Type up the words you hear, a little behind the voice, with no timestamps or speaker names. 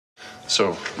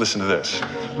So listen to this.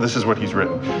 This is what he's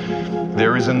written.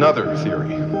 There is another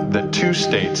theory that two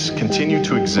states continue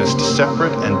to exist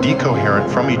separate and decoherent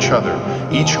from each other,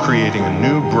 each creating a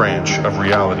new branch of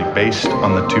reality based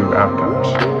on the two outcomes.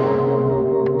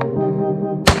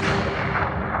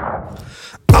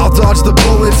 I'll dodge the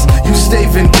bullets, you stay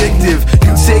vindictive.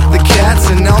 You take the cats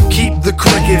and I'll keep the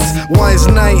crickets. Why is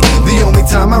night the only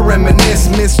time I reminisce?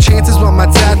 Miss chances while my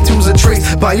tattoos are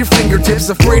traced by your fingertips.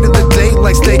 Afraid of the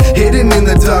daylight, stay hidden in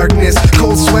the darkness.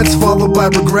 Cold sweats followed by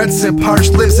regrets and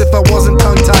parched lips. If I wasn't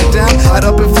tongue-tied down, I'd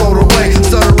up and float away.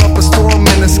 Stutter up a storm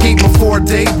and escape before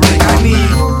daybreak. I need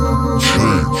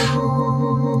change.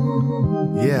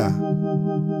 Yeah.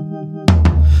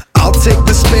 I'll take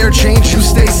the spare change, you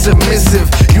stay submissive.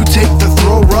 You take the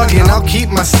throw rug and I'll keep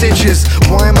my stitches.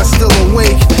 Why am I still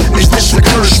awake? Is this a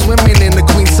curse? Swimming in the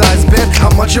queen-size bed,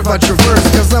 how much have I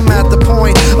traversed? Cause I'm at the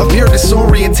point of pure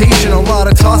disorientation. A lot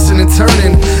of tossing and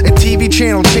turning, and TV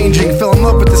channel changing. Fell in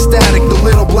love with the static, the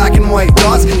little black and white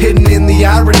dots hidden in the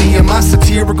irony of my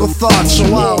satirical thoughts. So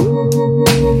I'll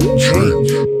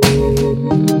change.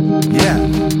 Yeah.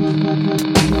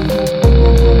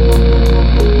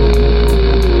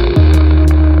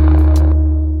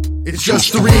 It's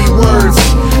just 3 words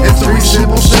and 3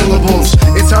 simple syllables.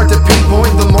 It's hard to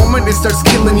pinpoint the moment it starts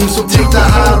killing you. So take the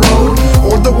high road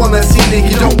or the one that's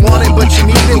scenic. You don't want it but you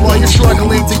need it while you're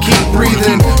struggling to keep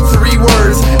breathing. 3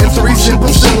 words and 3 simple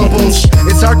syllables.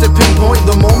 It's hard to pinpoint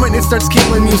the moment it starts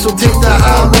killing you. So take the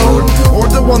high road or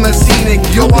the one that's scenic.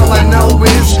 Yo, all I know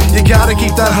is you gotta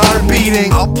keep that heart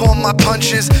beating. I'll pull my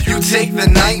punches, you take the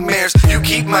nightmares. You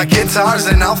keep my guitars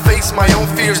and I'll face my own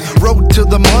fears. Road to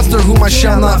the monster whom I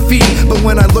shall not feed. But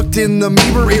when I looked in the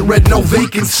mirror, it read no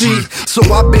vacancy. So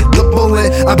I bit the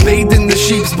bullet, I bathed in the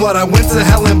sheep's blood. I went to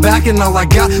hell and back and all I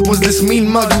got was this mean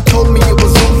mug who told me it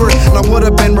was over and I would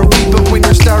have been relieved. But when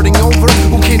you're starting over,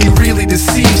 who can you really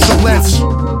deceive? So let's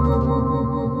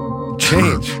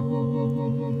change.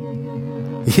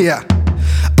 Yeah.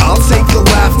 I'll take the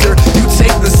laughter, you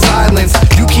take the silence.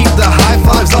 You keep the high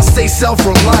fives, I'll stay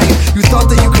self-reliant. You thought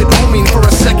that you could own me, and for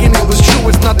a second it was true.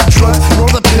 It's not the drugs nor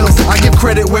the pills, I give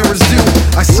credit where it's due.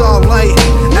 I saw a light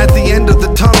at the end of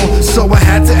the tunnel, so I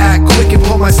had to act quick and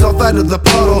pull myself out of the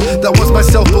puddle. That was my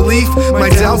self-belief, my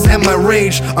doubts and my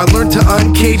rage. I learned to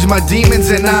uncage my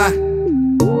demons and I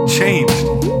changed.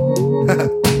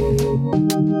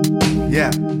 Yeah.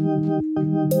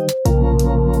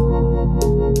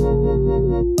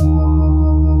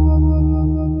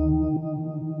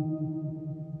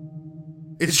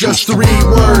 It's just 3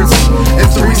 words and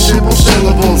 3 simple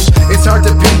syllables. It's hard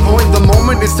to pinpoint the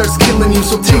moment it starts killing you.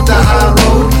 So take the high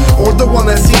road or the one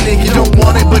that's scenic. You don't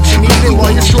want it but you need it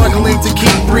while you're struggling to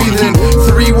keep breathing.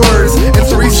 3 words and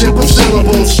 3 simple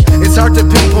syllables. It's hard to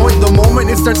pinpoint the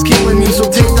moment it starts killing you. So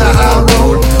take the high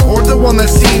road or the one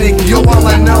that's scenic. Yo, all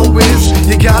I know is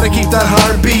you gotta keep that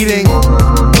heart beating.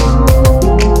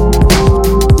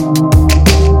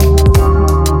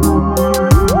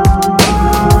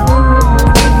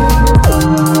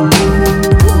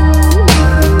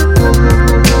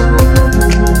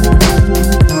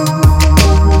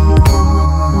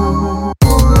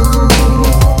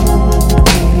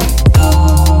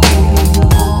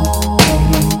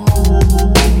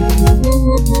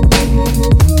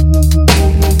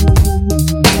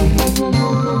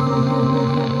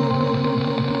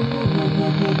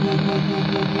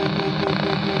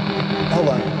 Hold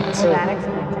on.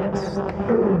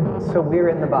 So we're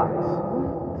in the box.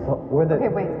 Well, we're the. Okay,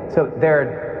 wait. So there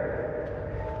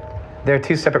are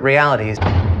 2 separate realities.